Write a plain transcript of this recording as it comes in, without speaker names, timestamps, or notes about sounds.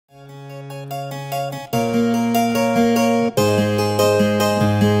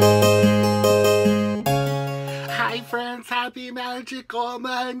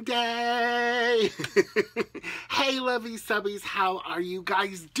Hey lovey subbies, how are you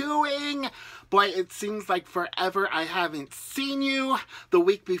guys doing? Boy, it seems like forever I haven't seen you. The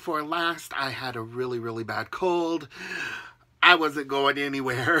week before last, I had a really bad cold. I wasn't going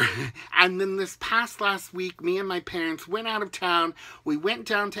anywhere. And then this past last week, me and my parents went out of town. We went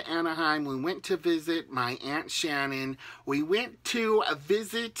down to Anaheim. We went to visit my Aunt Shannon. We went to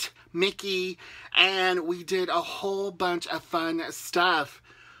visit Mickey. And we did a whole bunch of fun stuff.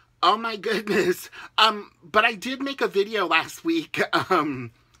 Oh my goodness. But I did make a video last week.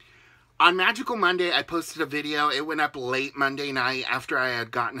 On Magical Monday, I posted a video. It went up late Monday night after I had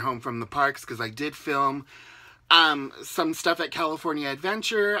gotten home from the parks because I did film some stuff at California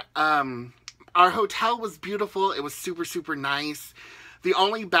Adventure. Our hotel was beautiful. It was super nice. The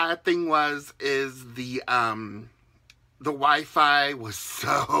only bad thing is the Wi-Fi was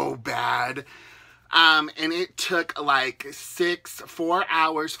so bad. And it took like 4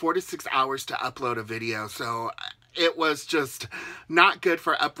 to 6 hours to upload a video. So it was just not good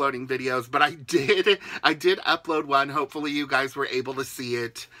for uploading videos, but I did upload one. Hopefully you guys were able to see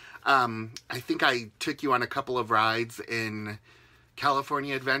it. I think I took you on a couple of rides in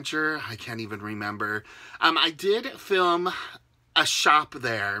California Adventure. I can't even remember. I did film a shop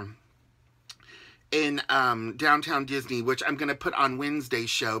there in downtown Disney, which I'm going to put on Wednesday's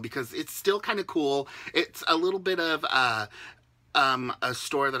show because it's still kind of cool. It's a little bit of a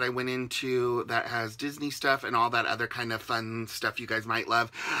store that I went into that has Disney stuff and all that other kind of fun stuff you guys might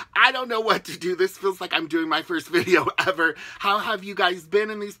love. I don't know what to do. This feels like I'm doing my first video ever. How have you guys been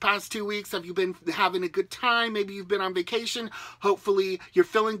in these past 2 weeks? Have you been having a good time? Maybe you've been on vacation. Hopefully you're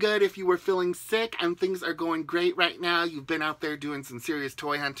feeling good. If you were feeling sick and things are going great right now, you've been out there doing some serious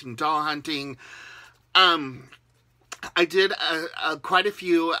toy hunting, doll hunting. I did quite a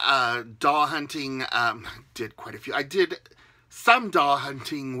few doll hunting. I did some doll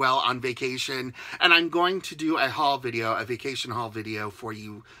hunting while on vacation, and I'm going to do a vacation haul video for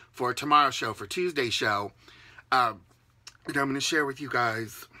you for tomorrow's show, for Tuesday's show. And I'm going to share with you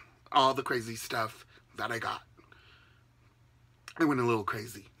guys all the crazy stuff that I got. I went a little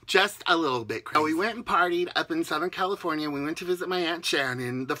crazy. Just a little bit crazy. We went and partied up in Southern California. We went to visit my Aunt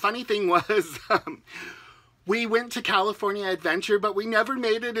Shannon. The funny thing was, we went to California Adventure, but we never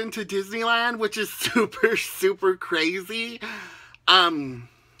made it into Disneyland, which is super crazy.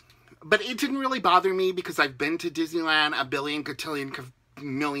 But it didn't really bother me because I've been to Disneyland a billion, cotillion,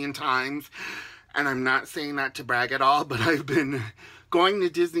 million times. And I'm not saying that to brag at all, but I've been going to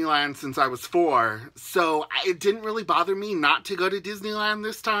Disneyland since I was 4. So it didn't really bother me not to go to Disneyland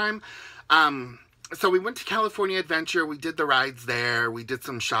this time. So we went to California Adventure, we did the rides there, we did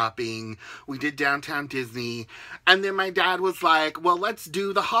some shopping, we did downtown Disney, and then my dad was like, well, let's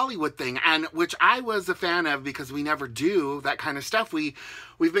do the Hollywood thing, and which I was a fan of because we never do that kind of stuff. We've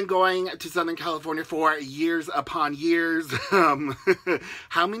been going to Southern California for years upon years.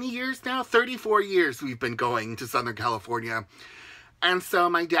 How many years now? 34 years we've been going to Southern California. And so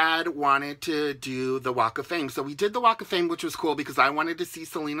my dad wanted to do the Walk of Fame. So we did the Walk of Fame, which was cool because I wanted to see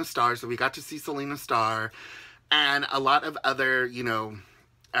Selena Starr. So we got to see Selena Starr and a lot of other,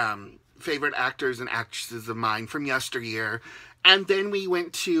 favorite actors and actresses of mine from yesteryear. And then we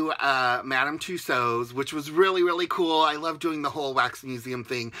went to Madame Tussauds, which was really cool. I love doing the whole wax museum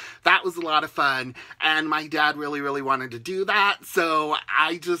thing. That was a lot of fun. And my dad really wanted to do that. So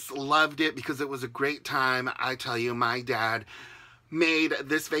I just loved it because it was a great time. I tell you, my dad made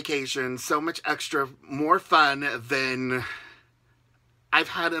this vacation so much more fun than I've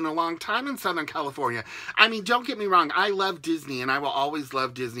had in a long time in Southern California. I mean, don't get me wrong, I love Disney and I will always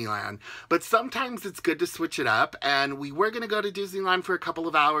love Disneyland, but sometimes it's good to switch it up, and we were going to go to Disneyland for a couple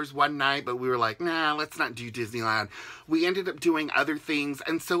of hours one night, but we were like, nah, let's not do Disneyland. We ended up doing other things,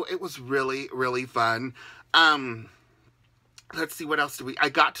 and so it was really fun. Let's see, what else I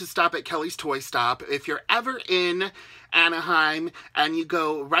got to stop at Kelly's Toy Stop. If you're ever in Anaheim and you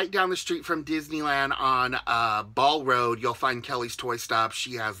go right down the street from Disneyland on Ball Road, you'll find Kelly's Toy Stop.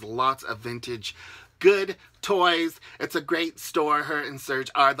 She has lots of vintage good toys. It's a great store. Her and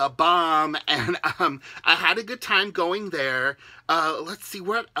Serge are the bomb. And I had a good time going there. Let's see,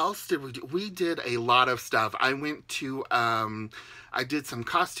 what else did we do? We did a lot of stuff. I went to I did some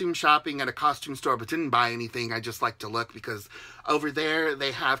costume shopping at a costume store, but didn't buy anything. I just like to look because over there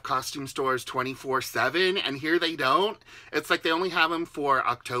they have costume stores 24/7, and here they don't. It's like they only have them for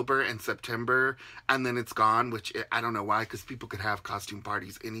October and September, and then it's gone, which I don't know why, because people could have costume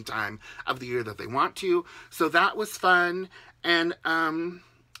parties any time of the year that they want to. So that was fun, and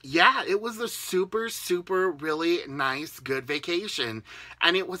yeah, it was a super really nice, good vacation,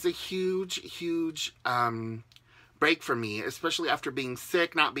 and it was a huge break from me, especially after being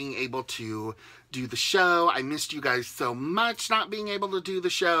sick, not being able to do the show. I missed you guys so much not being able to do the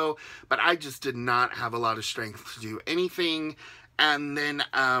show, but I just did not have a lot of strength to do anything. And then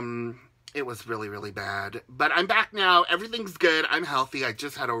it was really, really bad. But I'm back now. Everything's good. I'm healthy. I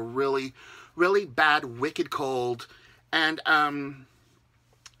just had a really, really bad, wicked cold. And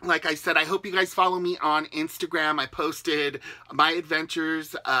like I said, I hope you guys follow me on Instagram. I posted my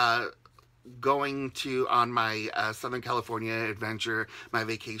adventures going on my Southern California adventure, my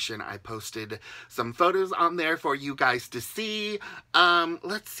vacation. I posted some photos on there for you guys to see.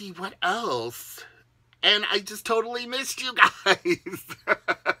 Let's see what else. And I just totally missed you guys.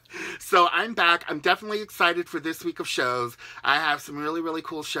 So I'm back. I'm definitely excited for this week of shows. I have some really, really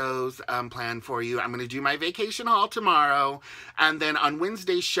cool shows planned for you. I'm going to do my vacation haul tomorrow. And then on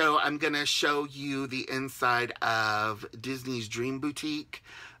Wednesday's show, I'm going to show you the inside of Disney's Dream Boutique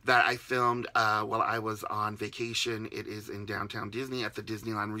that I filmed while I was on vacation. It is in downtown Disney at the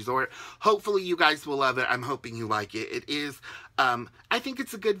Disneyland Resort. Hopefully you guys will love it. I'm hoping you like it. It is, I think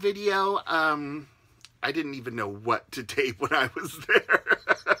it's a good video. I didn't even know what to tape when I was there.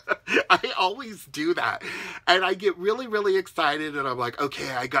 I always do that. And I get really, really excited and I'm like,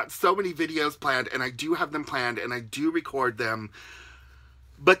 okay, I got so many videos planned and I do have them planned and I do record them.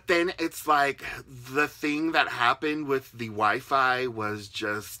 But then it's like the thing that happened with the Wi-Fi was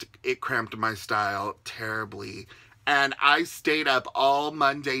just, it cramped my style terribly. And I stayed up all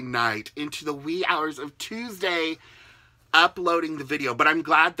Monday night into the wee hours of Tuesday uploading the video, but I'm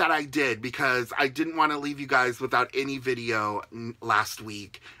glad that I did because I didn't want to leave you guys without any video last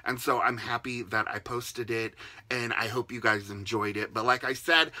week, and so I'm happy that I posted it and I hope you guys enjoyed it. But like I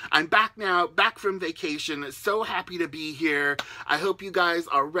said, I'm back now, back from vacation, so happy to be here. I hope you guys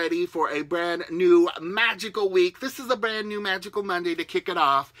are ready for a brand new magical week. This is a brand new magical Monday to kick it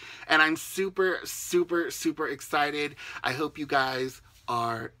off, and I'm super, super, super excited. I hope you guys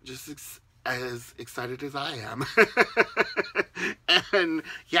are just as excited as I am. And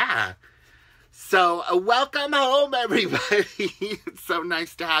yeah, so welcome home, everybody. It's so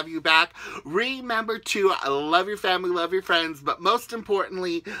nice to have you back. Remember to love your family, love your friends, but most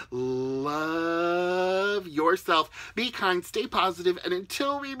importantly, love yourself. Be kind, stay positive, and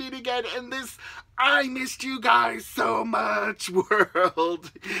until we meet again in this I missed you guys so much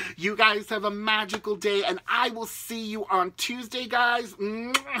world, you guys have a magical day, and I will see you on Tuesday, guys.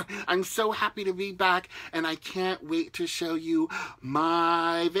 I'm so happy to be back, and I can't wait to show you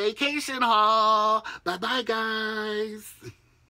my vacation haul. Bye-bye, guys.